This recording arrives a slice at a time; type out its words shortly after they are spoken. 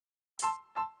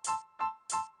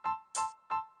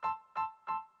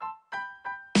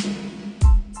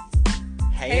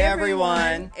Hey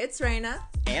everyone, it's Raina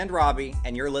and Robbie,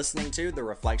 and you're listening to the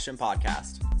Reflection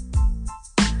Podcast.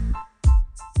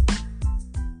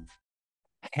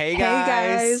 Hey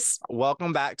guys,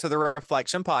 welcome back to the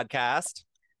Reflection Podcast.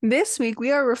 This week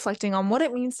we are reflecting on what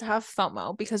it means to have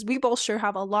FOMO because we both sure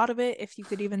have a lot of it, if you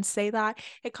could even say that.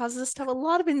 It causes us to have a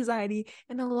lot of anxiety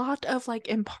and a lot of like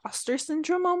imposter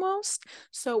syndrome almost.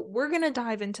 So we're going to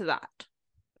dive into that.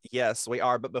 Yes, we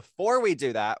are. But before we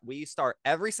do that, we start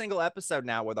every single episode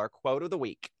now with our quote of the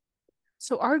week.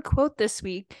 So our quote this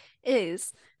week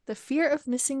is, "The fear of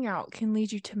missing out can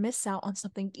lead you to miss out on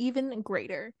something even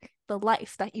greater, the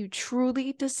life that you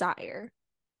truly desire."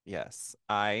 Yes,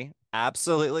 I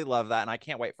absolutely love that. And I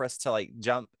can't wait for us to like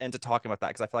jump into talking about that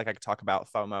because I feel like I could talk about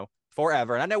FOMO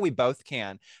forever. And I know we both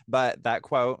can, but that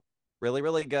quote, really,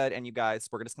 really good. And you guys,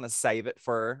 we're just going to save it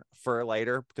for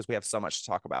later because we have so much to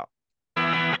talk about.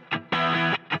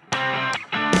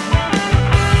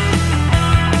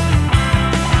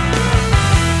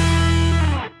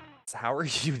 How are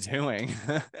you doing?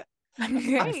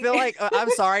 I feel like I'm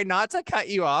sorry not to cut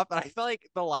you off, but I feel like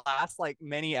the last like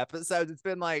many episodes, it's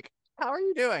been like, how are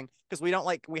you doing? Because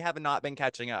we have not been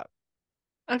catching up.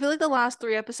 I feel like the last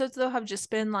 3 episodes though have just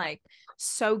been like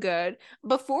so good.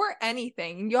 Before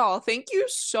anything, y'all, thank you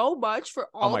so much for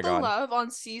Oh all my the God. love on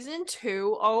season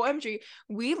 2. OMG.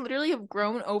 We literally have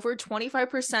grown over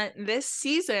 25% this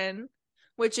season,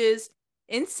 which is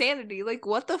insanity. Like,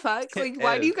 what the fuck? It Like,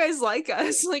 why do is. you guys like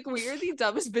us? Like, we are the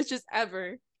dumbest bitches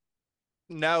ever.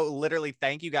 No, literally,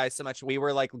 thank you guys so much. We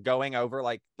were like going over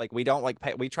like we don't like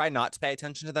pay, we try not to pay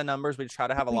attention to the numbers. We try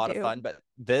to have a We lot of do. fun, but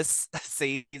this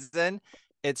season,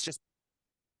 it's just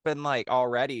been like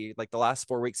already like the last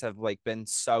 4 weeks have like been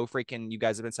so freaking, you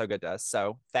guys have been so good to us.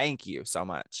 So thank you so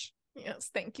much.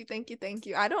 Yes, thank you, thank you, thank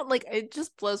you. I don't like it,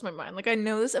 just blows my mind. Like, I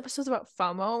know this episode's about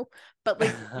FOMO, but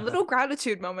like little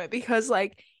gratitude moment because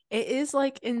like it is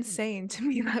like insane to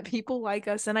me that people like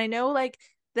us. And I know like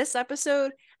this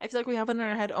episode, I feel like we have it in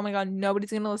our head, oh my God,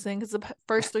 nobody's gonna listen because the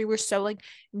first 3 were so like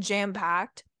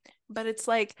jam-packed. But it's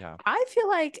like Yeah. I feel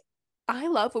like I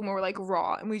love when we're like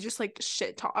raw and we just like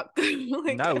shit talk. Like,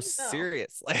 I No, don't know.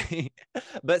 seriously.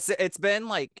 But it's been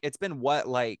what,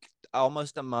 like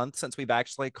almost a month since we've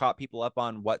actually caught people up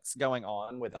on what's going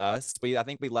on with us. I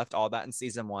think we left all that in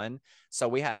season 1. So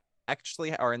we have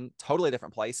actually are in totally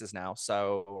different places now.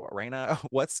 So Raina,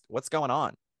 what's going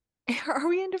on? Are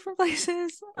we in different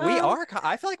places? We are.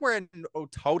 I feel like we're in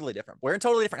totally different. We're in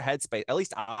totally different headspace. At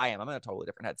least I am. I'm in a totally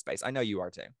different headspace. I know you are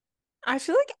too. I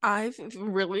feel like I've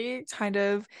really kind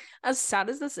of, as sad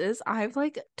as this is, I've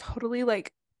like totally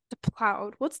like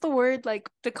plowed. What's the word? Like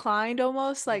declined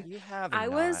almost. Like You have I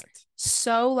was not.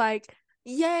 so like,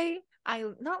 yay. I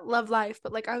not love life,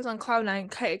 but like I was on cloud nine.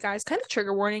 Okay, guys, kind of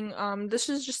trigger warning. This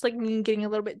is just like me getting a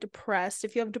little bit depressed.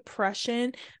 If you have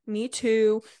depression, me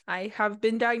too. I have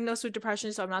been diagnosed with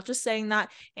depression, so I'm not just saying that,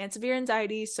 and severe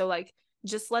anxiety. So like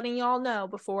just letting y'all know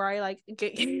before I like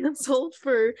get canceled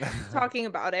for talking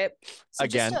about it. So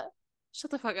just Again. to shut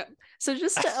the fuck up. So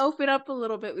just to open up a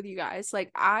little bit with you guys,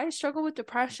 like I struggle with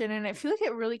depression and I feel like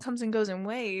it really comes and goes in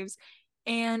waves.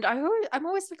 And I'm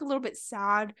always like a little bit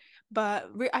sad, but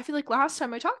I feel like last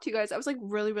time I talked to you guys, I was like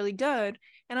really, really good.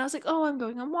 And I was like, oh, I'm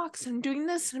going on walks and I'm doing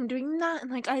this and I'm doing that.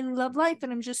 And like, I love life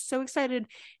and I'm just so excited.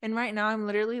 And right now I'm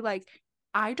literally like,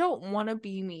 I don't want to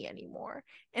be me anymore.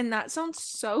 And that sounds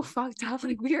so fucked up.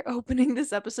 Like we are opening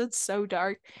this episode so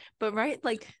dark. But right,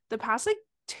 like the past like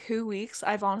 2 weeks,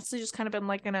 I've honestly just kind of been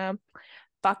like in a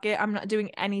fuck it, I'm not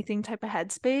doing anything type of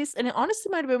headspace. And it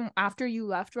honestly might have been after you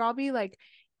left, Robbie. Like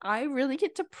I really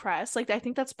get depressed. Like I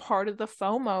think that's part of the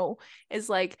FOMO is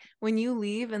like when you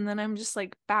leave and then I'm just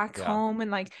like back Yeah. home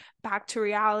and like back to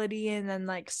reality and then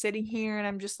like sitting here and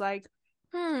I'm just like,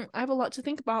 I have a lot to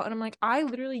think about. And I'm like, I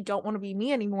literally don't want to be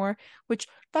me anymore, which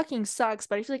fucking sucks.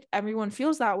 But I feel like everyone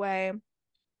feels that way.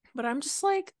 But I'm just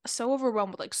like so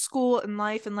overwhelmed with like school and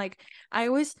life. And like, I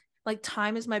always like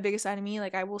time is my biggest enemy.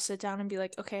 Like, I will sit down and be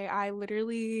like, okay, I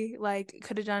literally like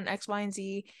could have done X, Y, and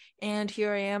Z. And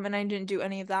here I am. And I didn't do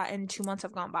any of that. And 2 months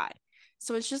have gone by.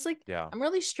 So it's just like, Yeah. I'm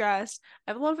really stressed.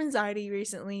 I have a lot of anxiety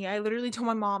recently. I literally told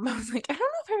my mom, I was like, I don't know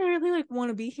if I really like want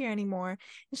to be here anymore. And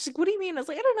she's like, what do you mean? I was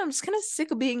like, I don't know. I'm just kind of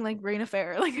sick of being like Rain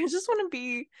Affair. Like, I just want to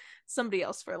be somebody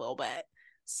else for a little bit. No,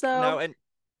 So and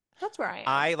that's where I am.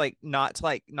 I like not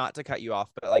to cut you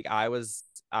off, but like I'm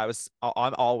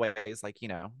always like,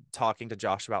 talking to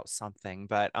Josh about something.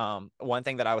 But one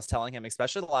thing that I was telling him,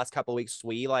 especially the last couple of weeks,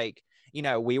 we like,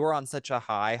 we were on such a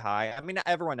high. I mean,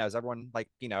 everyone knows, everyone like,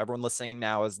 everyone listening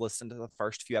now has listened to the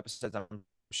first few episodes, I'm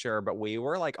sure, but we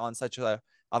were like on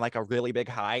like a really big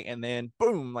high, and then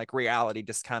boom, like reality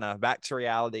just kind of back to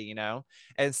reality.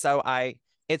 And so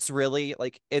it's really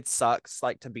like it sucks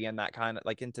like to be in that kind of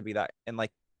like and to be that in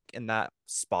like in that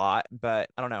spot. But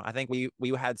I don't know. I think we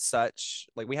had such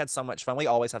like we had so much fun. We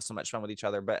always have so much fun with each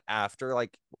other. But after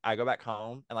like I go back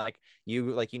home and like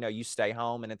you stay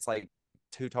home and it's like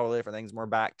two totally different things. We're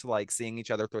back to like seeing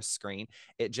each other through a screen.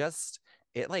 It just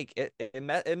it like it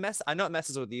mess I know it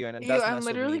messes with you and it You, does I'm mess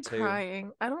with me literally too.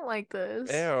 crying. I don't like this.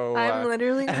 I'm Ew.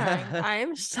 literally crying. I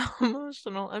am so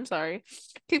emotional. I'm sorry.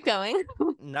 Keep going.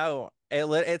 No,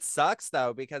 it sucks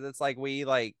though because it's like we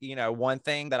like one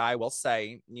thing that I will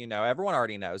say, everyone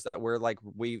already knows that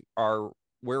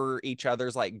we're each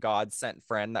other's like God sent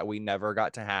friend that we never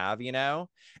got to have.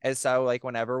 And so like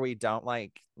whenever we don't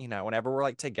like, whenever we're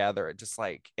like together, it just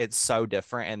like it's so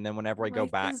different. And then whenever we go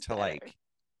Life back is to better. like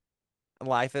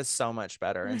life is so much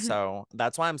better. And so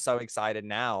that's why I'm so excited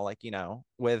now, like,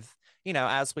 with,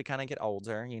 as we kind of get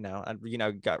older,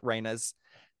 got Raina's,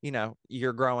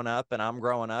 you're growing up and I'm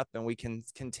growing up and we can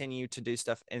continue to do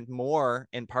stuff and more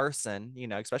in person,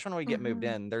 especially when we get moved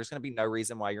Mhm. in, there's going to be no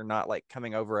reason why you're not like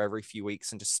coming over every few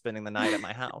weeks and just spending the night at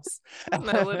my house.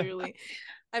 No, literally.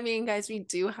 I mean, guys, we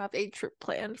do have a trip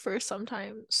planned for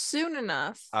sometime soon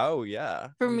enough Oh yeah,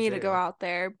 for we me to go do. out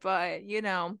there, but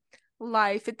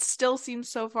life, it still seems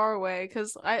so far away.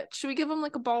 Because I should we give them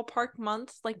like a ballpark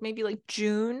month, like maybe like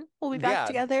June, we'll be back Yeah,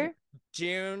 together.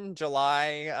 June,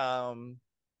 July,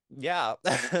 yeah.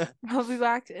 I'll be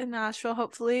back in Nashville,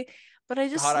 hopefully. But I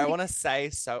just God, I like, want to say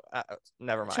so.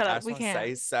 Never mind. shut I up, just we want to can't.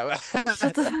 say so.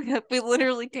 Shut the fuck up. We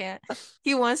literally can't.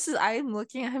 He wants to. I'm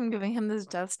looking at him, giving him this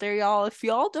death stare, y'all. If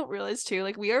y'all don't realize too,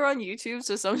 like we are on YouTube,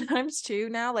 so sometimes too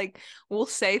now, like we'll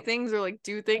say things or like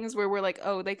do things where we're like,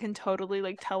 oh, they can totally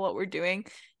like tell what we're doing.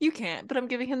 You can't, but I'm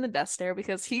giving him the death stare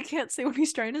because he can't say what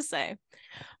he's trying to say.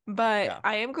 But Yeah,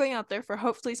 I am going out there for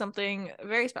hopefully something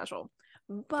very special.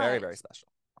 very, But very special.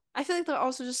 I feel like that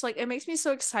also just like it makes me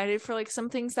so excited for like some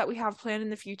things that we have planned in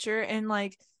the future. And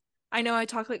like I know I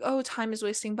talk like, oh, time is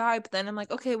wasting by, but then I'm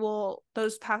like, okay, well,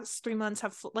 those past 3 months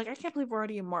have like I can't believe we're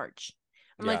already in March.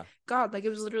 I'm like, Yeah. God, like it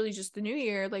was literally just the new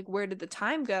year. Like, where did the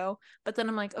time go? But then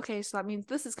I'm like, okay, so that means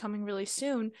this is coming really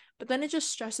soon. But then it just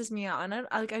stresses me out, and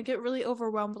I get really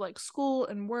overwhelmed with like school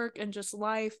and work and just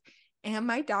life. And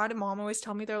my dad and mom always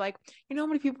tell me they're like, how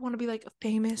many people want to be like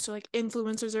famous or like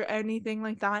influencers or anything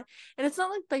like that. And it's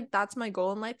not like that's my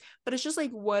goal in life, but it's just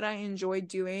like what I enjoy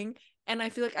doing. And I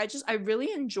feel like I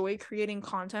really enjoy creating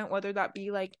content, whether that be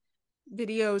like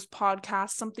videos,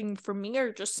 podcasts, something for me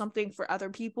or just something for other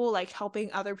people, like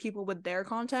helping other people with their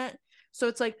content. So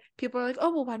it's like people are like, oh,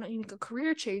 well, why don't you make a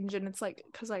career change? And it's like,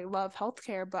 because I love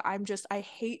healthcare, but I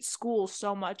hate school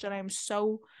so much and I'm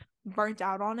so burnt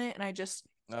out on it. And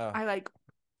Uh, I like,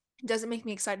 it doesn't make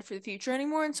me excited for the future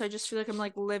anymore. And so I just feel like I'm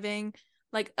like living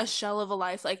like a shell of a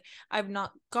life. Like I've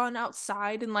not gone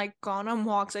outside and like gone on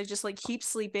walks. I just like keep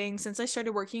sleeping. Since I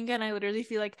started working again, I literally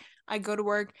feel like I go to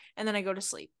work and then I go to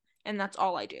sleep. And that's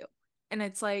all I do. And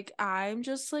it's like I'm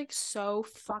just like so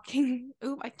fucking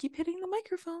oop, I keep hitting the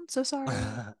microphone. So sorry.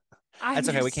 I'm it's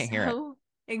okay. We just can't hear it. so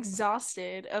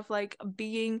exhausted of like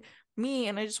being me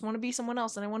and I just want to be someone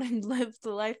else and I want to live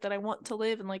the life that I want to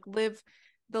live and like live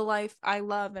the life I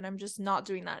love and I'm just not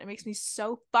doing that. It makes me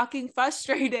so fucking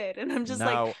frustrated and I'm just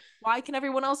like, No. why can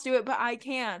everyone else do it but I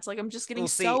can't? Like I'm just getting Well,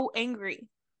 see, so angry.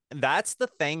 that's the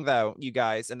thing though, you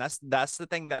guys, and that's the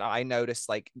thing that I noticed.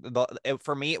 Like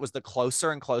for me, it was the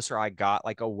closer and closer I got,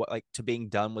 like to being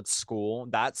done with school.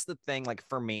 That's the thing. Like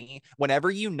for me, whenever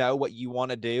you know what you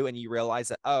want to do and you realize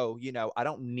that, oh, I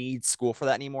don't need school for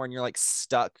that anymore, and you're like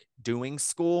stuck doing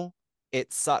school,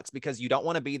 it sucks because you don't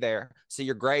want to be there. So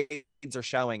your grades are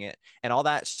showing it and all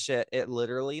that shit. It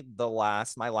literally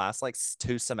my last like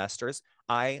 2 semesters,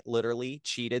 I literally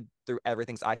cheated through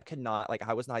everything. So I could not like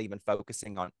I was not even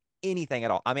focusing on anything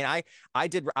at all. I mean, I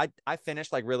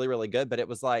finished like really, really good, but it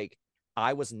was like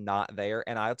I was not there.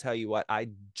 And I'll tell you what, I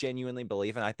genuinely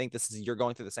believe, and I think you're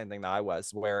going through the same thing that I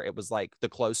was, where it was like the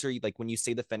closer you like when you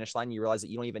see the finish line, you realize that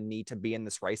you don't even need to be in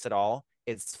this race at all.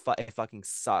 It fucking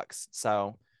sucks.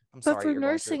 So I'm But sorry for you're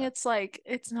going through nursing, that. it's like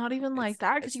it's not even like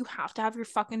that because It's you have to have your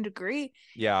fucking degree.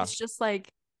 yeah. It's just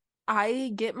like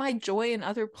I get my joy in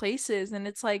other places and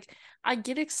it's like I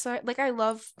get excited like I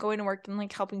love going to work and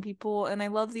like helping people and I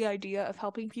love the idea of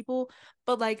helping people,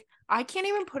 but like I can't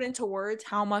even put into words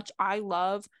how much I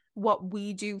love what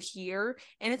we do here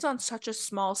and it's on such a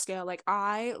small scale. Like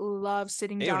I love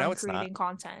sitting Ew, down no, and it's not. creating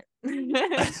content.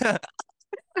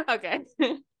 Okay.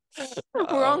 We're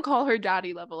Oh, on call her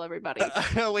daddy level, everybody.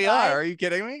 we But are. Are you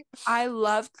kidding me? I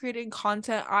love creating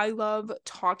content. I love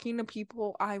talking to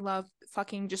people. I love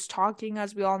fucking just talking.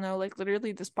 As we all know, like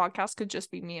literally this podcast could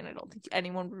just be me, and I don't think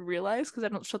anyone would realize because I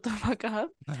don't shut the fuck up.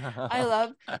 I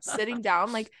love sitting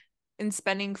down like and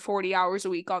spending 40 hours a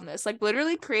week on this. Like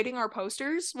literally creating our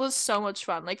posters was so much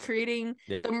fun. Like creating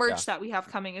the Yeah. merch that we have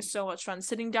coming is so much fun.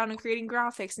 Sitting down and creating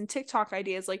graphics and TikTok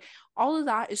ideas, like all of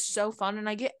that is so fun. And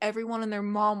I get everyone and their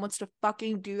mom wants to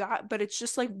fucking do that, but it's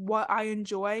just like what I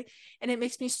enjoy. And it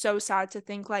makes me so sad to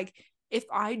think like if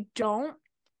I don't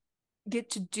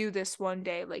get to do this one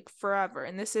day, like forever,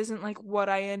 and this isn't like what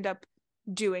I end up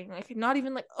doing, like not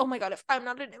even like, oh my god, if I'm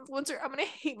not an influencer, I'm gonna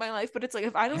hate my life. But it's like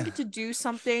if I don't get to do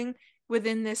something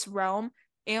within this realm,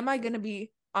 am I gonna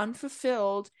be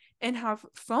unfulfilled and have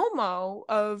FOMO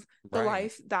of the Right.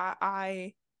 life that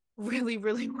I really,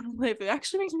 really want to live? It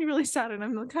actually makes me really sad, and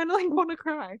I'm kind of like want to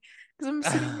cry because I'm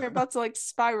sitting here about to like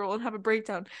spiral and have a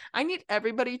breakdown. I need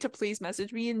everybody to please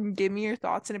message me and give me your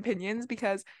thoughts and opinions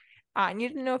because I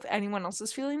need to know if anyone else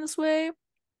is feeling this way,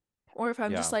 or if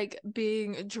I'm just Yeah. like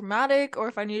being dramatic, or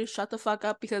if I need to shut the fuck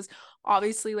up because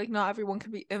obviously like not everyone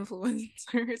can be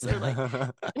influencers or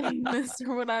like famous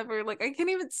or whatever. Like I can't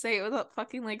even say it without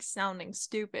fucking like sounding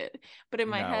stupid. But in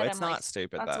my No, head it's I'm like, not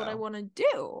stupid that's what I though. want to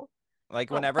do. Like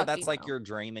I don't whenever that's fucking like know. your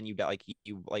dream and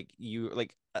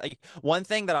like one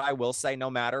thing that I will say, no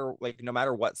matter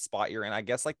what spot you're in, I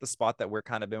guess like the spot that we're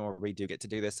kind of in where we do get to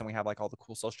do this and we have like all the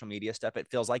cool social media stuff, it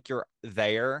feels like you're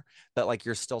there, but like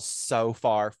you're still so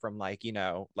far from like,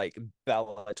 like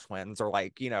Bella twins or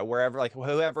like, wherever, like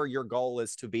whoever your goal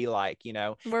is to be like, We're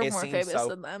it more seems famous so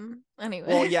than them. well,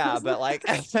 Anyways. yeah, but like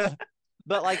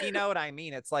but like you know what I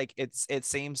mean? It's like it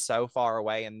seems so far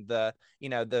away and the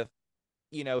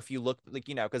if you look like,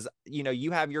 because,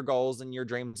 you have your goals and your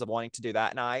dreams of wanting to do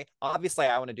that. And I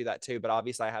want to do that too, but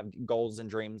obviously I have goals and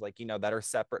dreams like, that are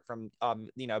separate from,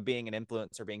 being an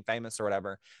influencer, being famous or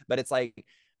whatever. But it's like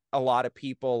a lot of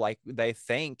people, like they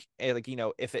think like,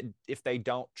 if they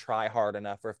don't try hard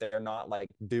enough or if they're not like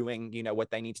doing,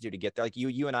 what they need to do to get there, like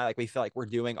you and I, like we feel like we're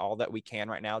doing all that we can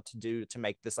right now to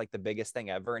make this like the biggest thing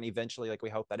ever. And eventually like we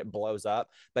hope that it blows up.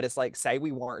 But it's like, say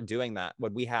we weren't doing that,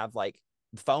 would we have like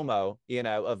FOMO,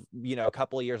 of, a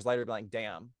couple of years later, be like,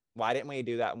 damn, why didn't we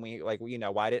do that? And we like,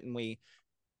 why didn't we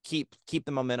keep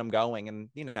the momentum going? And,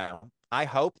 I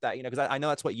hope that, because I know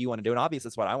that's what you want to do. And obviously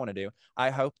it's what I want to do. I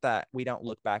hope that we don't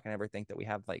look back and ever think that we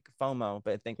have like FOMO,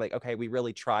 but think like, okay, we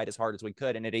really tried as hard as we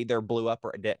could and it either blew up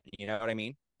or it didn't. You know what I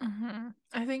mean?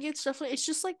 I think it's definitely, it's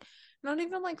just like not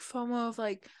even like FOMO of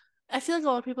like, I feel like a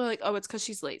lot of people are like, oh, it's because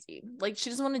she's lazy. Like she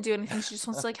doesn't want to do anything. She just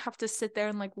wants to like have to sit there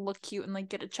and like look cute and like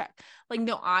get a check. Like,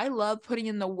 no, I love putting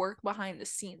in the work behind the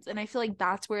scenes. And I feel like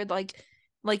that's where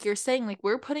like you're saying, like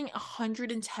we're putting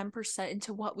 110%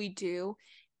 into what we do.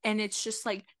 And it's just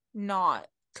like not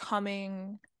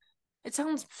coming. It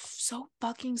sounds so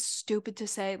fucking stupid to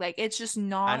say. Like it's just I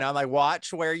not know. I'm like,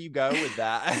 watch where you go with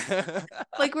that.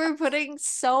 like we're putting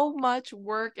so much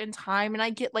work and time, and I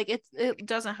get like it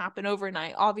doesn't happen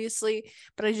overnight obviously,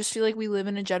 but I just feel like we live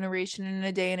in a generation and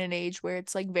a day and an age where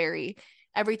it's like very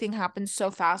everything happens so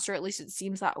fast, or at least it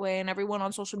seems that way, and everyone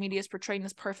on social media is portraying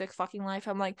this perfect fucking life.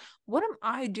 I'm like, what am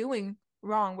I doing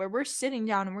wrong where we're sitting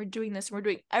down and we're doing this and we're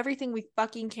doing everything we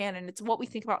fucking can, and it's what we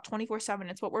think about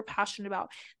 24/7, it's what we're passionate about,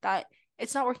 that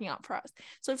it's not working out for us.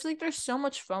 So I feel like there's so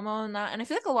much FOMO in that. And I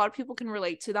feel like a lot of people can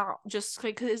relate to that just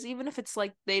because even if it's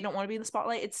like they don't want to be in the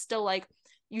spotlight, it's still like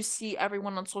you see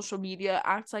everyone on social media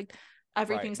act like Right.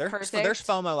 everything's There's perfect.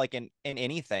 FOMO like in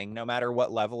anything, no matter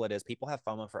what level it is. People have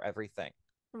FOMO for everything.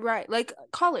 Right. Like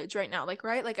college right now. Like,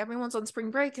 right? Like everyone's on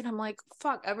spring break and I'm like,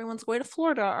 fuck, everyone's going to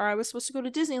Florida, or I was supposed to go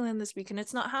to Disneyland this week and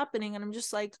it's not happening. And I'm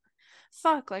just like,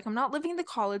 fuck, like I'm not living the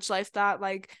college life that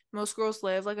like most girls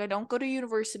live. Like I don't go to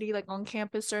university like on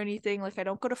campus or anything. Like I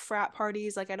don't go to frat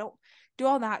parties. Like I don't do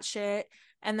all that shit.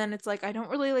 And then it's like I don't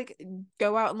really like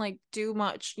go out and like do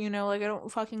much, like I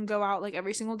don't fucking go out like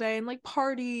every single day and like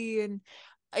party. And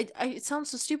it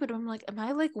sounds so stupid. I'm like, am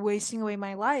I like wasting away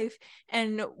my life?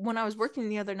 And when I was working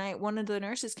the other night, one of the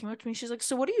nurses came up to me. She's like,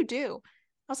 so what do you do?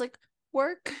 I was like,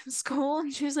 work, school.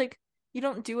 And she was like, you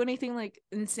don't do anything like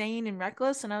insane and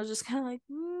reckless. And I was just kind of like,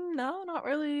 no, not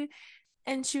really.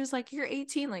 And she was like, you're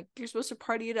 18, like you're supposed to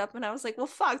party it up. And I was like, well,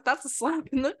 fuck, that's a slap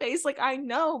in the face. Like I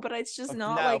know, but it's just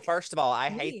not No, like first of all,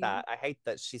 I hate me. that. I hate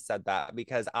that she said that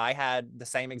because I had the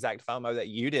same exact FOMO that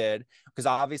you did because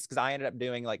I ended up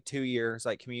doing like 2 years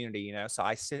like community, so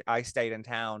I stayed in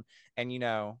town and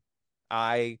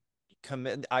I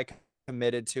I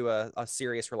committed to a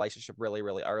serious relationship really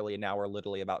really early, and now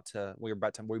we're about to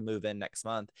we move in next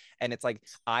month, and it's like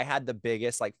I had the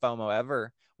biggest like FOMO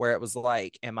ever where it was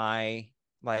like, am I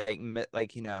like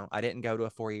I didn't go to a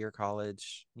 4-year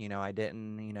college, I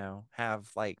didn't have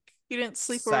like You didn't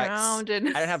sleep sex. around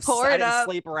and I pour it didn't up.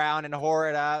 sleep around and whore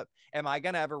it up. Am I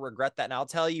gonna ever regret that? And I'll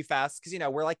tell you fast, because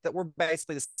we're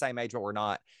basically the same age, but we're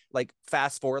not. Like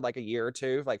fast forward like a year or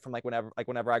two, like from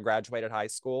whenever I graduated high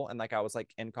school and like I was like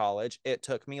in college, it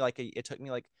took me like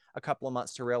a couple of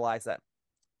months to realize that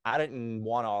I didn't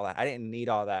want all that. I didn't need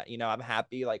all that. I'm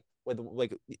happy like with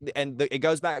like, and it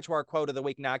goes back to our quote of the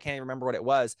week. Now I can't even remember what it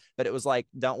was, but it was like,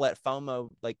 don't let FOMO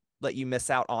like let you miss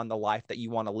out on the life that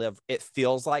you want to live. It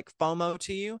feels like FOMO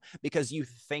to you because you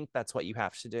think that's what you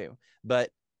have to do, but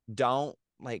don't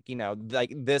like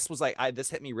this was like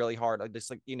this hit me really hard. Like this,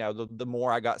 like, the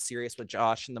more I got serious with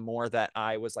Josh and the more that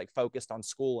I was like focused on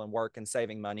school and work and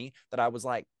saving money, that I was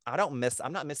like, I'm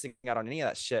not missing out on any of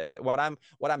that shit. What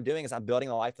I'm doing is I'm building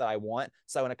the life that I want.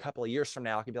 So in a couple of years from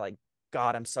now, I could be like,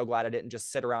 God, I'm so glad I didn't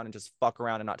just sit around and just fuck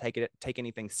around and not take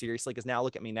anything seriously. Because now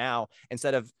look at me now.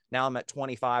 Instead of now I'm at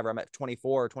 25 or I'm at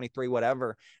 24 or 23,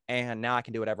 whatever, and now I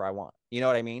can do whatever I want. You know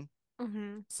what I mean?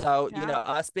 Mm-hmm. So, Yeah.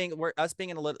 us being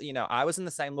in a little, I was in the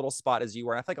same little spot as you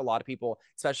were. I think a lot of people,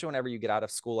 especially whenever you get out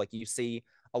of school, like you see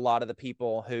a lot of the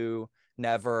people who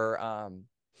never,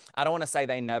 I don't want to say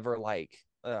they never like,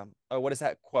 what is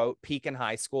that quote? Peak in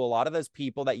high school. A lot of those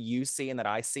people that you see and that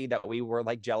I see that we were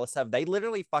like jealous of, they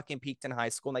literally fucking peaked in high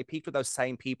school and they peaked with those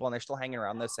same people and they're still hanging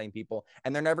around those same people.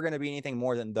 And they're never going to be anything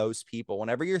more than those people.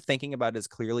 Whenever you're thinking about it as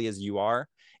clearly as you are,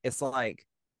 it's like,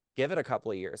 give it a couple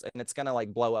of years and it's gonna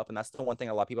like blow up. And that's the one thing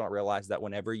a lot of people don't realize, that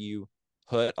whenever you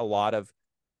put a lot of,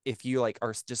 if you like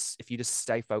are just if you just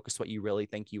stay focused what you really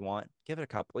think you want, give it a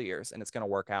couple of years and it's gonna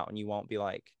work out and you won't be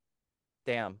like,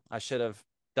 damn, I should have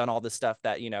done all this stuff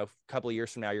that, a couple of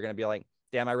years from now you're gonna be like,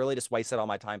 damn, I really just wasted all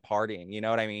my time partying. You know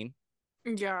what I mean?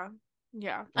 Yeah.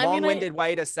 Yeah. I mean, Long-winded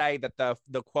way to say that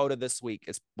the quote of this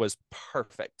week was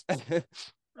perfect.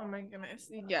 oh my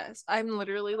goodness. Yes. I'm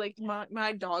literally like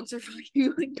my dogs are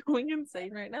fucking like going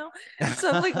insane right now. So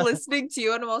I'm like listening to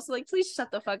you and I'm also like, please shut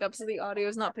the fuck up so the audio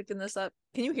is not picking this up.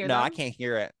 Can you hear No, I them? can't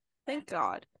hear it. Thank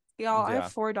God. Y'all, I have Yeah.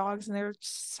 4 dogs and they're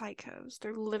psychos.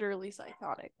 They're literally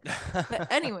psychotic.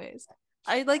 But anyways,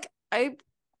 I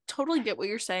totally get what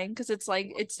you're saying because it's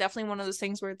like it's definitely one of those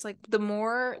things where it's like the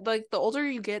more like the older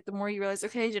you get, the more you realize,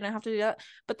 okay, I didn't have to do that.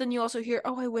 But then you also hear,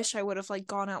 oh, I wish I would have like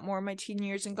gone out more in my teen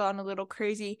years and gone a little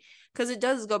crazy. Because it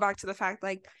does go back to the fact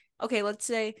like, okay, let's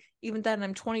say even then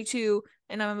I'm 22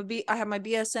 and I have my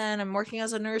BSN, I'm working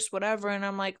as a nurse, whatever, and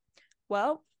I'm like,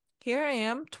 well, here I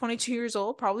am, 22 years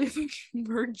old, probably a fucking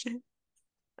virgin.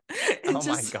 And Oh my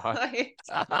just God.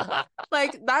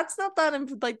 like that's not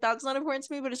that like that's not important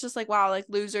to me, but it's just like, wow, like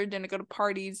loser, didn't go to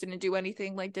parties, didn't do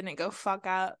anything, like didn't go fuck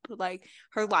up like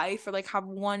her life or like have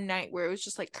one night where it was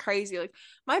just like crazy. Like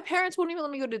my parents won't even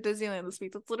let me go to Disneyland this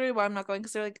week. That's literally why I'm not going,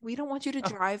 because they're like, we don't want you to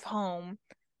drive home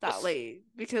that late,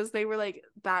 because they were like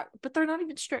that, but they're not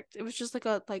even strict. It was just like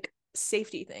a like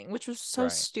safety thing, which was so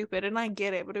Right. stupid. And I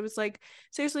get it, but it was like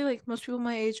seriously, like most people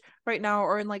my age right now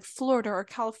are in like Florida or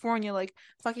California, like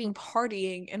fucking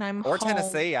partying, and I'm Or home.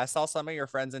 Tennessee. I saw some of your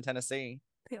friends in Tennessee.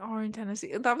 They are in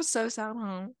Tennessee. That was so sad,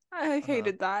 huh? I Uh-huh.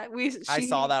 hated that. We I saw she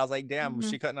that. I was like, damn, Mhm.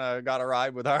 she couldn't have got a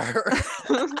ride with her.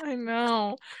 I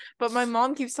know. But my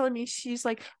mom keeps telling me, she's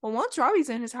like, well, once Robbie's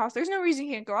in his house, there's no reason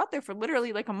he can't go out there for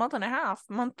literally like a month and a half,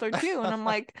 month or two. And I'm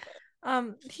like,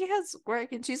 he has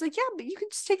work. And she's like, yeah, but you can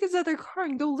just take his other car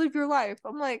and go live your life.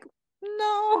 I'm like,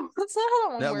 no, that's not how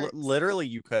that one No, works. literally,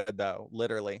 you could though.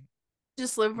 Literally.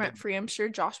 Just live The, rent free. I'm sure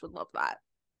Josh would love that.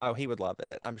 oh, he would love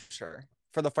it. I'm sure.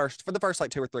 For the first like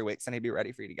 2 or 3 weeks, and he'd be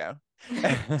ready for you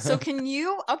to So go. can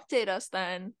you update us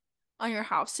then on your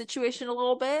house situation a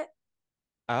little bit?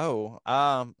 Oh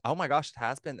my gosh,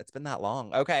 it's been that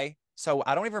long. Okay. So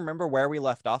I don't even remember where we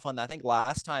left off on that. I think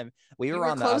last time we You were were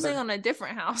on the closing other, on a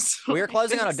different house we from were what I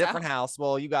closing on think a so. different house.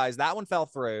 Well, you guys, that one fell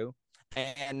through.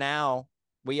 And now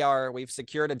we've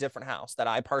secured a different house that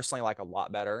I personally like a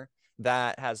lot better.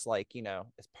 That has like,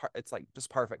 it's like just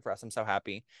perfect for us. I'm so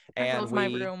happy. I And love my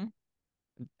room.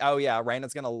 oh yeah,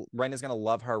 Raina's gonna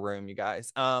love her room, you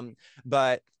guys.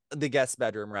 But the guest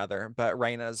bedroom rather, but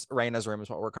Raina's room is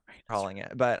what we're calling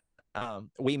it. But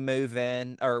we move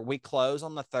in, or we close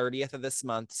on the 30th of this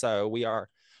month, so we are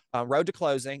road to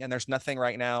closing, and there's nothing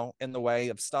right now in the way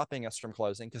of stopping us from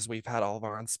closing because we've had all of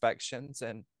our inspections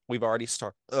and we've already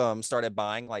started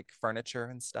buying like furniture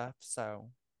and stuff. So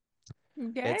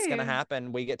it's gonna Yay.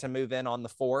 happen. We get to move in on the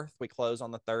 4th. We close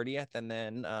on the 30th, and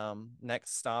then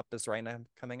next stop is Raina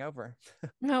coming over.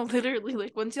 No, literally,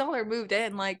 like once y'all are moved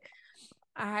in, like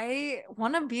I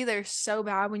want to be there so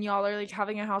bad when y'all are like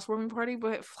having a housewarming party,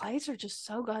 but flights are just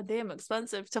so goddamn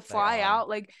expensive to They fly are. out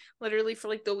like literally for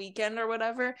like the weekend or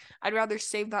whatever. I'd rather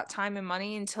save that time and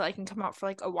money until I can come out for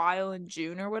like a while in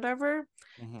June or whatever,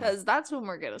 Hmm. because that's when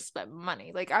we're gonna spend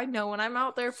money. Like I know when I'm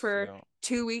out there for So,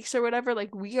 2 weeks or whatever,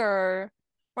 like we're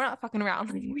not fucking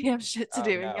around. Like we have shit to oh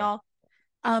do, and no.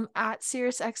 y'all at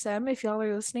SiriusXM, if y'all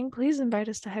are listening, please invite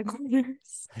us to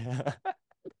headquarters.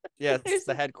 Yes, There's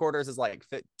the headquarters is like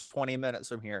 20 minutes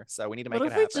from here, so we need to What make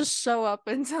it if we happen. just show up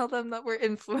and tell them that we're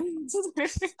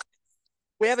influencers?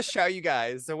 We have a show, you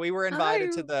guys. So I we were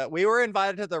invited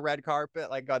to the red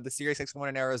carpet, like God, the Series 6 one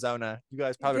in Arizona. You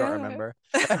guys probably don't yeah. remember.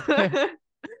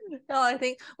 No, I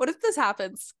think what if this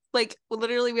happens? Like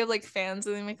literally we have like fans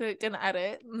and they make like an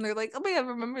edit and they're like, oh my god,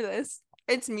 remember this?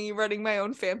 It's me running my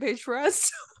own fan page for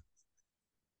us.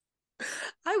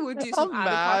 I would do some out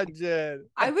of pocket. Imagine.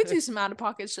 I would do some out of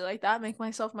pocket shit like that, make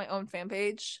myself my own fan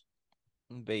page.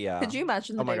 But yeah. Could you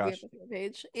imagine the Oh my day we have gosh. a fan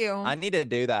page? Ew. I need to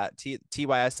do that.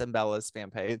 TYS and Bella's fan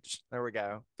page. There we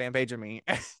go. Fan page of me.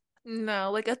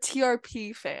 No, like a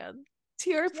TRP fan.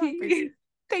 TRP. TRP.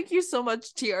 Thank you so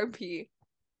much, TRP.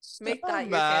 Make that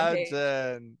your fan page.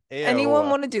 Imagine. Anyone Ew.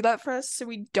 want to do that for us so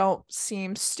we don't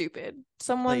seem stupid?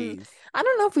 Someone, Please. I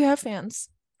don't know if we have fans.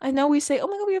 I know we say, oh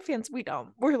my god, we have fans. We don't.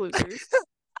 We're losers.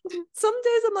 Some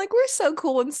days I'm like, we're so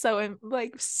cool and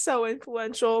like so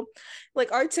influential.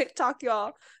 Like our TikTok,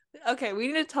 y'all. Okay, we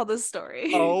need to tell this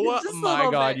story Oh just a my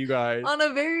little God, bit you guys. on a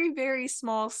very, very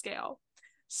small scale.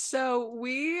 So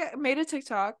we made a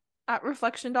TikTok at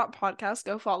reflection.podcast.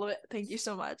 Go follow it. Thank you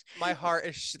so much. My heart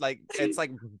is like it's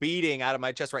like beating out of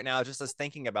my chest right now just as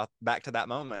thinking about back to that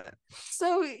moment.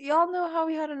 So y'all know how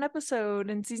we had an episode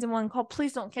in season 1 called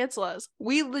Please Don't Cancel Us.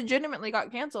 We legitimately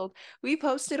got canceled. We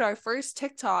posted our first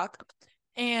TikTok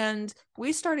and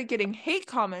we started getting hate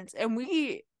comments and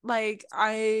we like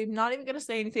I'm not even gonna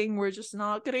say anything. We're just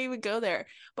not gonna even go there.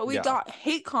 But we Yeah. got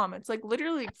hate comments, like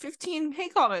literally 15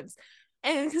 hate comments.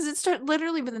 And because it started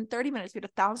literally within 30 minutes, we had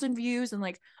 1,000 views and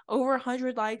like over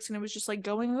 100 likes, and it was just like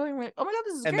going. We're like, oh my god,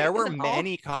 this is And great. there And were then all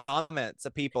many comments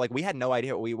of people like we had no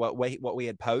idea what we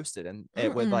had posted, and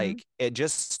it would Mm-mm. like it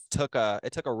just took a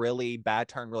really bad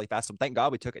turn really fast. So thank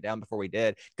God we took it down before we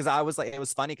did, because I was like it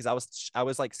was funny because I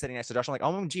was like sitting next to Josh. I'm like,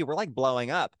 oh gee, we're like blowing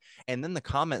up, and then the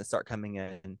comments start coming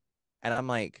in, and I'm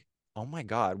like, oh my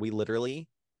God, we literally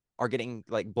are getting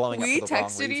like blowing up for We the wrong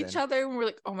texted each reason. other and we're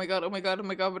like, oh my god, oh my god, oh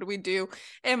my god, what do we do?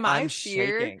 And my I'm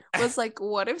fear shaking. was like,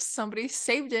 what if somebody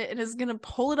saved it and is gonna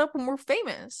pull it up when we're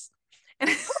famous? And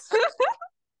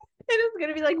it is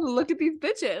gonna be like, look at these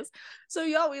bitches. So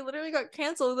y'all, we literally got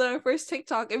canceled on our first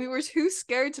TikTok and we were too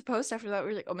scared to post after that. We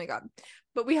were like, oh my god.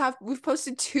 But we've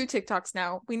posted 2 TikToks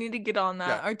now. We need to get on Yeah,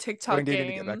 that, our we TikTok do need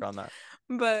to get back game. on that.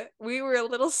 But we were a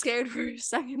little scared for a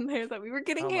second there that we were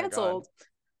getting Oh my God, canceled.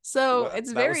 So what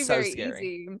it's that was very, so very scary.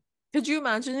 easy. Could you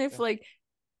imagine if Yeah. like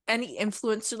any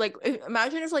influencer, like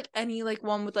imagine if like any like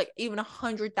one with like even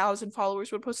 100,000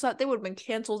 followers would post that, they would have been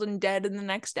canceled and dead in the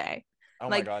next day. Oh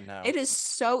my Like God, no. it is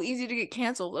so easy to get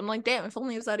canceled. I'm like, damn, if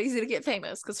only it was that easy to get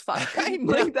famous, because fuck. I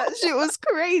know. Like that shit was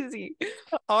crazy.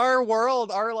 Our world,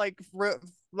 our like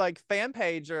fan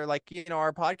page or like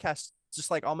our podcast just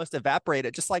like almost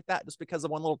evaporated just like that just because of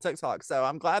one little TikTok. So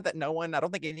I'm glad that no one, I don't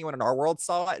think anyone in our world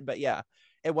saw it, but yeah,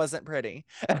 it wasn't pretty.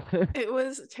 It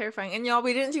was terrifying. And y'all,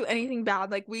 we didn't do anything bad.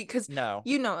 Like because No.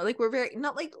 like we're very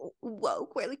not like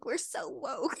woke. We're so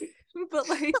woke, but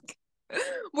like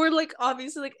we're like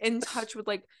obviously like in touch with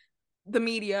like the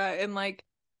media and like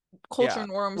culture Yeah.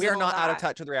 norms We and are all not out of that.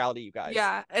 touch with reality, you guys.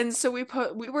 Yeah. And so we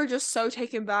were just so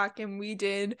taken back and we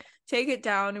did take it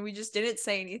down and we just didn't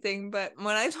say anything. But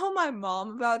when I told my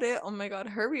mom about it, oh my god,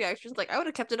 her reactions, like I would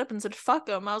have kept it up and said fuck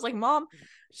them. I was like, Mom,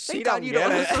 She thank God don't you don't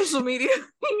get have it. social media.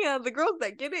 Yeah, the girls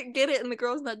that get it, and the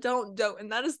girls that don't.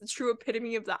 And that is the true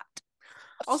epitome of that.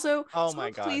 Also, Oh my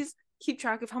someone God. please keep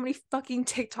track of how many fucking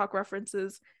TikTok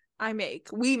references I make.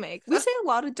 We make. We say a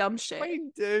lot of dumb shit, We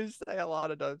do say a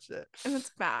lot of dumb shit. and it's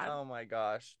bad. Oh my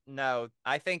gosh. No,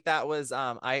 I think that was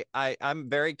I'm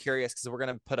very curious because we're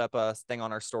gonna put up a thing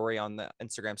on our story on the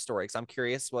Instagram story. Because I'm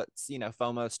curious what's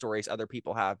FOMO stories other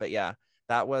people have. But yeah,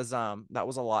 that was a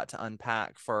lot to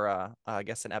unpack for I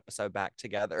guess an episode back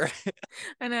together.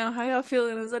 I know. How y'all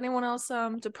feeling? Is anyone else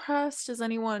depressed? Is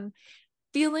anyone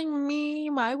feeling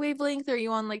me, my wavelength? Or are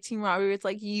you on like Team Robbie? It's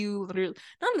like you literally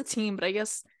not a team, but I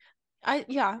guess I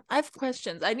have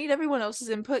questions. I need everyone else's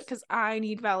input because I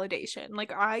need validation.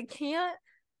 Like I can't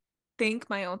think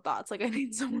my own thoughts. Like I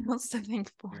need someone else to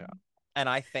think for Yeah. me. And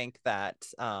I think that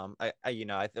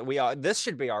we are this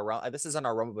should be our this isn't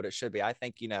our rumble, but it should be. I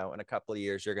think in a couple of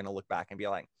years you're gonna look back and be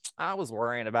like, I was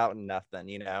worrying about nothing,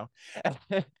 you know.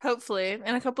 Hopefully,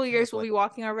 in a couple of years, we'll Hopefully. be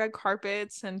walking our red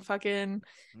carpets and fucking,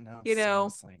 No, you know,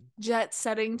 seriously. jet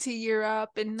setting to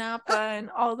Europe and Napa and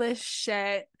all this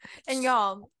shit. And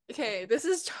y'all, okay, this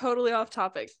is totally off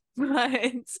topic, but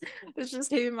it's just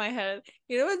hitting my head.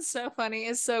 You know what's so funny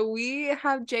is so we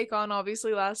have Jake on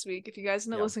obviously last week. If you guys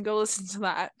didn't Yeah. listen, go listen to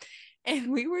that.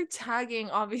 And we were tagging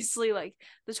obviously like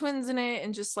the twins in it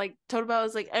and just like total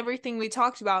about like everything we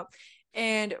talked about.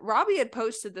 And Robbie had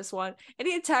posted this one and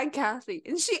he had tagged Kathy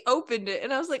and she opened it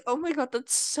and I was like, oh my god,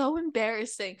 that's so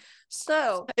embarrassing.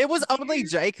 So It was only dear,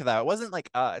 Jake though. It wasn't like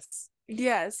us.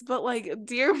 yes, but like,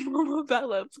 dear Mama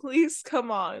Bella, please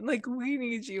come on. Like, we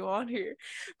need you on here.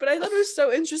 But I thought it was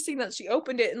so interesting that she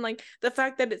opened it and like the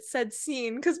fact that it said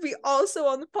scene because we also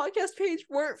on the podcast page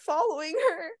weren't following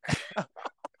her.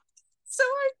 So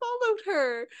I followed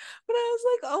her, but I was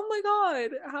like, oh my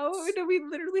god, how did we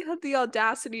literally have the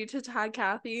audacity to tag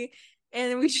Kathy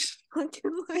and we just fucking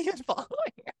like Following.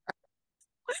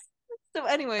 so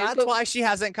anyways, That's but why she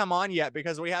hasn't come on yet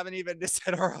because we haven't even just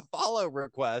sent her a follow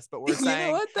request. But we're you know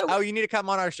saying, what though? oh, you need to come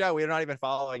on our show. We're not even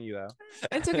following you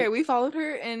It's though. okay. We followed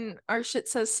her and our shit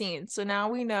says seen. So now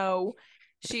we know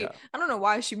Yeah. I don't know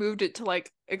why she moved it to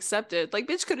like accepted. Like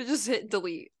bitch could have just hit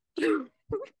delete.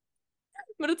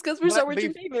 But it's because we're so But rich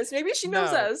and famous. Maybe she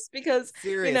knows no, us because,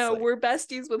 seriously. we're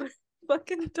besties with her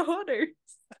fucking daughters.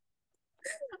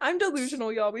 I'm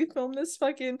delusional, y'all. We filmed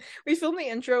the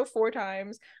intro 4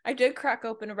 times. I did crack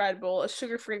open a Red Bull, a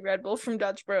sugar-free Red Bull from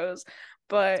Dutch Bros,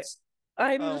 but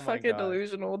I'm Oh just my fucking god.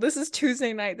 delusional. This is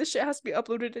Tuesday night. This shit has to be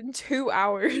uploaded in 2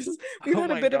 hours. We've Oh had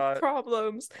a my bit of god.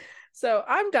 problems. So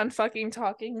I'm done fucking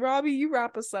talking. Robbie, you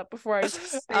wrap us up before I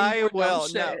say I more dumb will.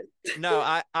 No, shit.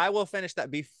 no, I will finish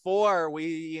that before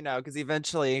we, because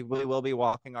eventually we will be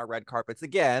walking our red carpets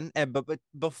again. And but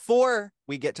before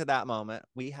we get to that moment,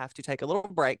 we have to take a little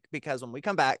break because when we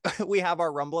come back, we have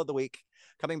our Rumble of the Week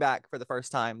coming back for the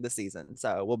first time this season.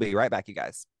 So we'll be right back, you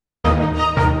guys.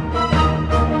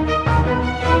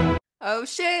 Oh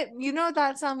shit, you know what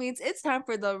that sound means. It's time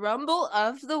for the Rumble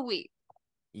of the Week.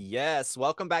 Yes,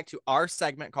 welcome back to our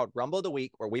segment called Rumble of the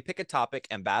Week, where we pick a topic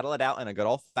and battle it out in a good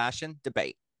old fashioned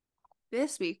debate.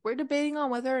 This week, we're debating on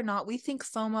whether or not we think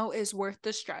FOMO is worth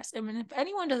the stress. And if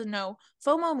anyone doesn't know,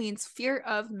 FOMO means fear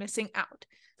of missing out.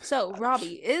 So,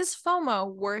 Robbie, is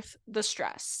FOMO worth the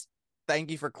stress? Thank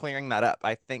you for clearing that up.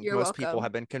 I think You're most people welcome.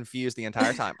 have been confused the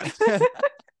entire time. But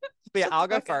yeah, Shut the I'll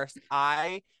go fuck up. first.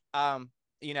 I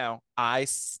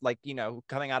like,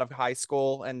 coming out of high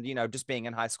school and, just being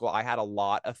in high school, I had a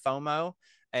lot of FOMO,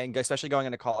 and especially going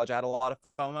into college, I had a lot of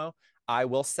FOMO. I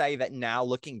will say that now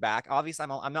looking back, obviously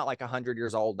I'm not like 100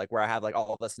 years old, like where I have like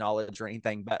all this knowledge or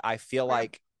anything, but I feel Okay.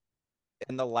 like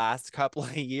in the last couple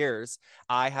of years,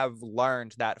 I have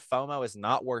learned that FOMO is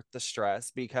not worth the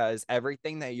stress because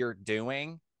everything that you're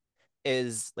doing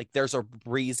is like there's a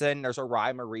reason, there's a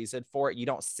rhyme or reason for it. You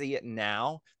don't see it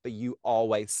now, but you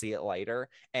always see it later.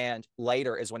 And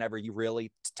later is whenever you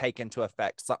really take into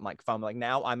effect something like FOMO. Like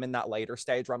now I'm in that later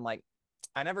stage where I'm like,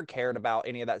 I never cared about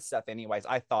any of that stuff anyways.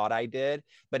 I thought I did,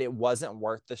 but it wasn't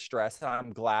worth the stress. And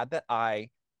I'm glad that I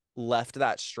left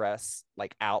that stress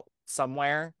like out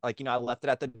somewhere. Like, I left it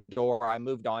at the door. I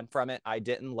moved on from it. I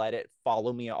didn't let it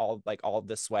follow me all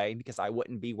this way because I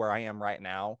wouldn't be where I am right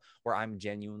now, where I'm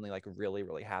genuinely like really,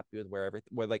 really happy with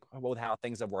with how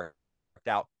things have worked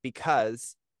out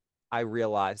because I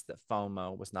realized that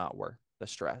FOMO was not worth the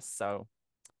stress. So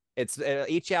it'll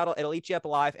eat you up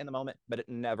alive in the moment, but it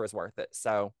never is worth it.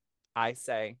 So I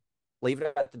say leave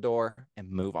it at the door and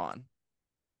move on.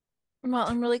 Well,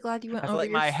 I'm really glad you went I feel over like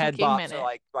your my head fucking bops are minute.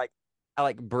 like I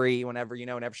like Brie whenever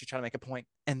she's trying to make a point,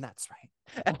 and that's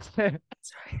right.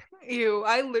 Sorry. Ew,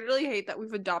 I literally hate that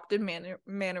we've adopted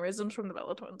mannerisms from the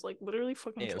Bella Twins. Like, literally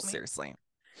fucking Ew, kill me. seriously.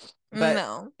 But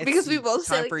No, because it's we both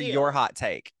say time like for ew. your hot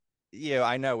take. Ew,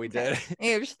 I know we Okay.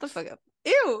 did. Ew, shut the fuck up.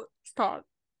 Ew. Stop.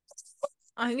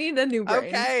 I need a new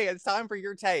brain. Okay, it's time for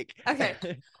your take. Okay.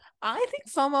 I think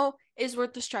FOMO is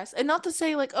worth the stress. And not to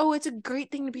say like, oh, it's a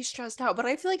great thing to be stressed out, but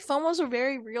I feel like FOMO is a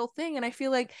very real thing. And I feel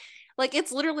like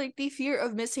it's literally the fear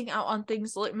of missing out on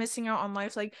things, like missing out on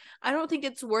life. Like, I don't think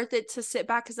it's worth it to sit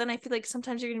back because then I feel like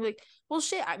sometimes you're gonna be like, well,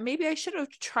 shit, maybe I should have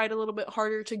tried a little bit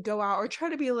harder to go out or try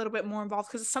to be a little bit more involved.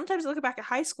 Because sometimes I look back at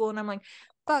high school and I'm like,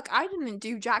 fuck, I didn't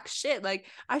do jack shit. Like,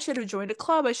 I should have joined a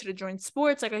club. I should have joined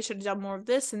sports. Like, I should have done more of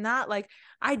this and that. Like,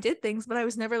 I did things, but I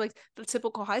was never like the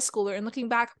typical high schooler. And looking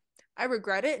back, I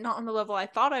regret it, not on the level I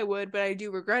thought I would, but I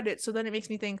do regret it. So then it makes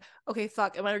me think, okay,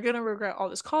 fuck, am I gonna regret all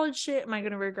this college shit? Am I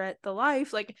gonna regret the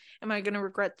life? Like, am I gonna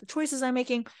regret the choices I'm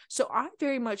making? So I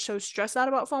very much so stress out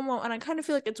about FOMO, and I kind of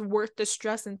feel like it's worth the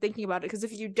stress and thinking about it, because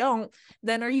if you don't,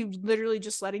 then are you literally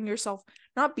just letting yourself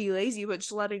not be lazy, but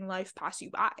just letting life pass you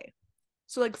by?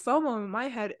 So like FOMO in my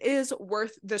head is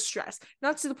worth the stress.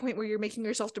 Not to the point where you're making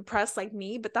yourself depressed like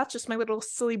me, but that's just my little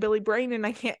silly Billy brain, and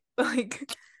I can't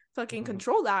like fucking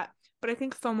control that. But I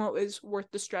think FOMO is worth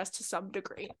the stress to some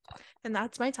degree. And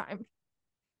that's my time.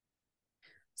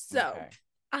 So Okay.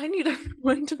 I need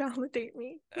everyone to validate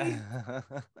me.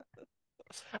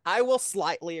 I will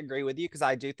slightly agree with you because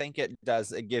I do think it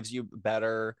does. It gives you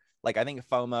better. Like I think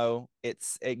FOMO,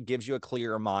 it gives you a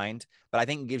clearer mind, but I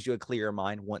think it gives you a clearer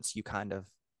mind once you kind of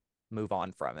move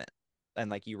on from it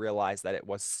and like you realize that it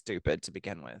was stupid to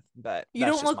begin with. But You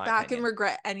that's don't just look my back and opinion.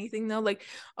 regret anything though. Like,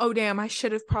 oh damn, I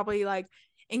should have probably like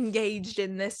engaged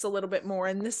in this a little bit more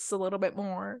and this a little bit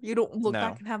more. You don't look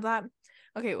back No, and have that.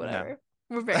 Okay, no. whatever.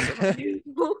 We're very different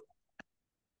people.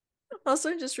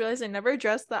 Also, I just realized I never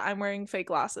addressed that I'm wearing fake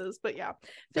glasses. But yeah,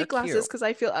 They're fake glasses cute. because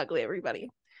I feel ugly, everybody.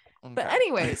 But Okay.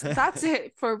 anyways, that's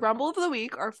it for Rumble of the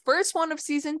Week, our first one of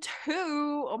season 2.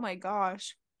 Oh my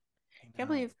gosh. I Can't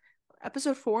know. believe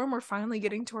episode 4 and we're finally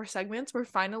getting to our segments. We're I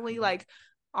finally know. like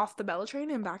off the Bella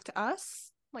train and back to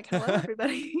us. Like, hello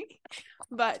everybody.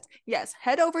 But yes,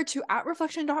 head over to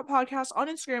 @reflection.podcast on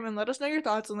Instagram and let us know your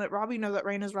thoughts, and let Robbie know that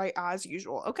Rain is right as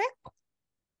usual. Okay.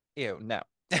 Ew, no.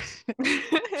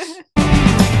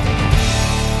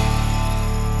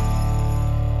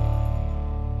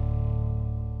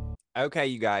 Okay,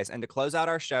 you guys. And to close out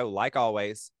our show, like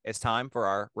always, it's time for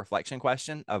our reflection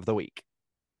question of the week.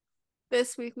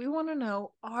 This week we want to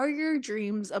know, are your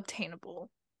dreams obtainable?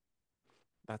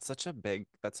 That's such,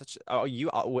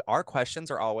 oh, our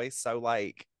questions are always so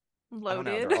like, I don't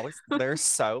know, Loaded. they're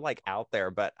so like out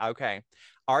there, but okay.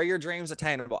 Are your dreams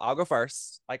attainable? I'll go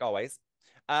first, like always.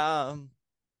 Um,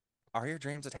 are your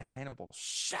dreams attainable?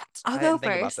 Shit. I'll I go didn't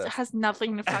think about first. It this. has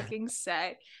nothing to fucking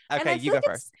say. And Okay, I you feel go like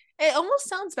first. it almost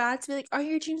sounds bad to be like, are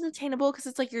your dreams attainable? Because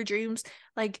it's like your dreams,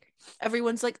 like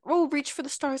everyone's like, oh, reach for the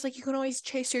stars. Like you can always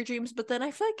chase your dreams. But then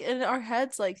I feel like in our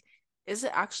heads, like, is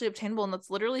it actually obtainable? And that's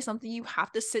literally something you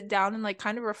have to sit down and like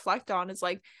kind of reflect on. Is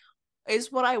like,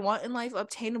 is what I want in life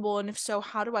obtainable? And if so,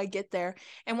 how do I get there?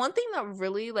 And one thing that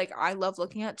really like I love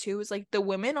looking at too is like the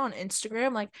women on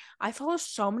Instagram. Like I follow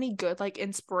so many good, like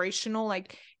inspirational,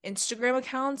 like Instagram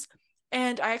accounts.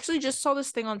 And I actually just saw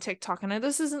this thing on TikTok. And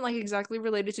this isn't like exactly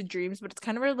related to dreams, but it's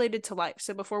kind of related to life.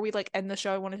 So before we like end the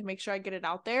show, I wanted to make sure I get it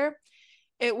out there.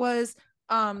 It was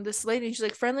this lady, she's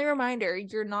like, friendly reminder,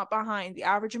 you're not behind. The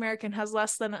average American has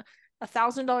less than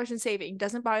 $1,000 in saving,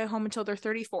 doesn't buy a home until they're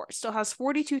 34, still has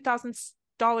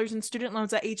 $42,000 in student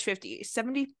loans at age 50,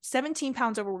 17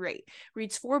 pounds overweight,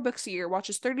 reads 4 books a year,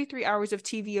 watches 33 hours of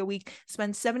TV a week,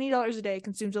 spends $70 a day,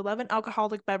 consumes 11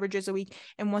 alcoholic beverages a week,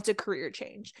 and wants a career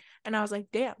change. And I was like,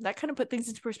 damn, that kind of put things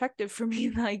into perspective for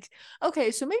me. Like,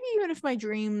 okay, so maybe even if my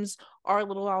dreams are a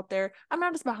little out there, I'm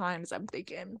not as behind as I'm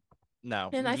thinking.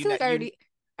 No, And I you feel know, like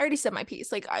I already said my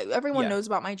piece. Like everyone yeah. knows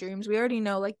about my dreams. We already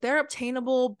know like they're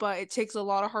obtainable, but it takes a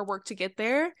lot of hard work to get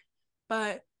there.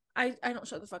 But I don't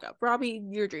shut the fuck up. Robbie,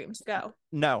 your dreams, go.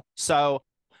 No. So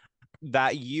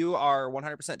that you are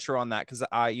 100% true on that because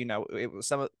it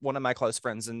was one of my close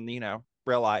friends in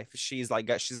real life. She's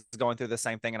going through the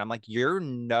same thing, and I'm like, you're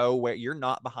nowhere, you're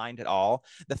not behind at all.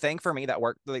 The thing for me that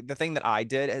worked, the thing that I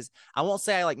did is, I won't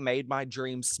say I like made my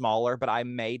dreams smaller, but I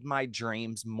made my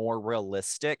dreams more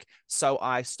realistic. So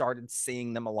I started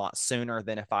seeing them a lot sooner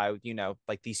than if I,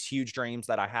 like these huge dreams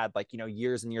that I had like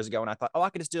years and years ago, and I thought, oh,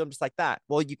 I could just do them just like that.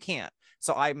 Well, you can't.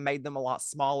 So I made them a lot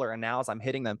smaller, and now as I'm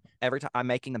hitting them every time, I'm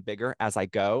making them bigger as I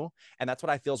go, and that's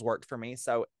what I feels worked for me.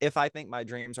 So if I think my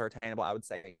dreams are attainable, I would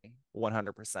say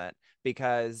 100%,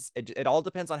 because it all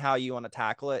depends on how you want to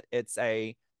tackle it. It's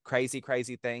a crazy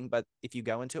thing, but if you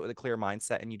go into it with a clear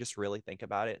mindset and you just really think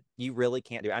about it, you really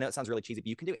can't do it. I know it sounds really cheesy, but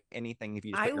you can do anything if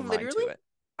you just I put your mind literally to it.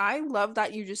 I love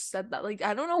that you just said that. Like,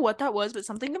 I don't know what that was, but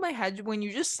something in my head when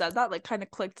you just said that, like, kind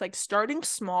of clicked. Like, starting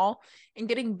small and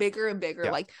getting bigger and bigger.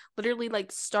 Yeah. Like, literally,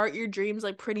 like, start your dreams,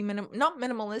 like, pretty not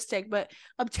minimalistic, but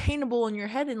obtainable in your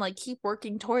head, and, like, keep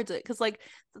working towards it. Cause, like,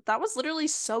 that was literally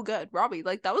so good, Robbie.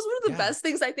 Like, that was one of the Yeah, best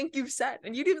things I think you've said.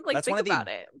 And you didn't, like, that's one think of the about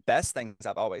it. best things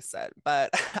I've always said. But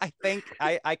I think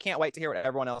I can't wait to hear what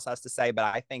everyone else has to say. But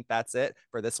I think that's it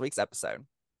for this week's episode.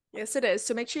 Yes, it is.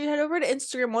 So make sure you head over to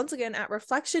Instagram once again at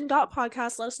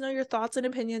reflection.podcast. Let us know your thoughts and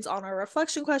opinions on our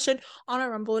reflection question, on our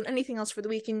Rumble, and anything else for the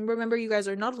week. And remember, you guys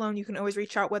are not alone. You can always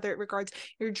reach out, whether it regards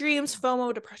your dreams,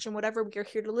 FOMO, depression, whatever. We are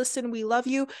here to listen. We love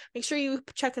you. Make sure you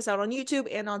check us out on YouTube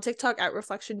and on TikTok at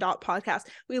reflection.podcast.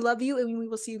 We love you, and we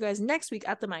will see you guys next week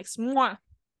at the mics. Mwah.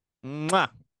 Mwah.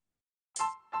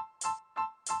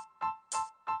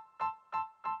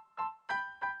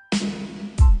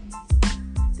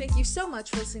 Thank you so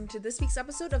much for listening to this week's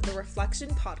episode of the Reflection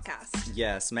Podcast.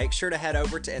 Yes, make sure to head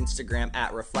over to Instagram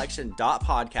at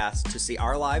reflection.podcast to see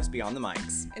our lives beyond the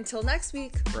mics. Until next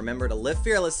week, remember to live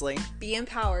fearlessly, be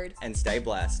empowered, and stay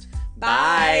blessed.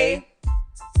 Bye.